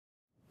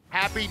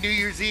Happy New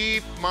Year's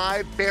Eve,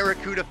 my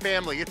Barracuda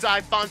family. It's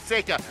I,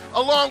 Fonseca,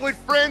 along with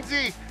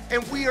Frenzy,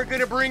 and we are going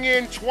to bring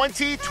in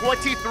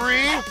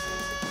 2023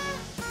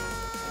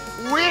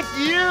 with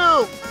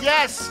you.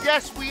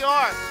 Yes, we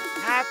are.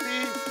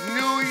 Happy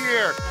New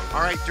Year.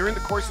 All right, during the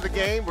course of the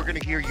game, we're going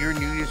to hear your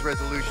New Year's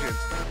resolutions.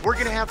 We're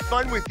going to have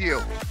fun with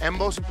you. And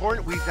most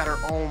important, we've got our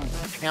own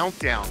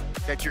countdown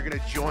that you're going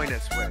to join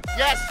us with.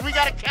 Yes, we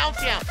got a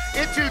countdown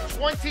into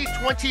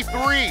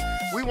 2023.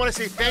 We want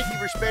to say thank you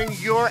for spending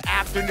your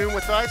afternoon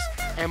with us.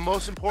 And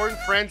most important,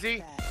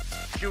 Frenzy,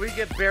 should we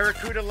get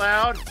Barracuda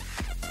loud?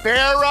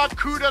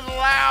 Barracuda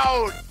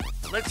loud!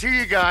 Let's hear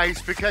you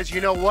guys, because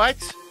you know what?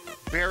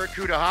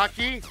 Barracuda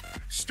hockey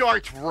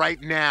starts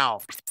right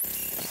now.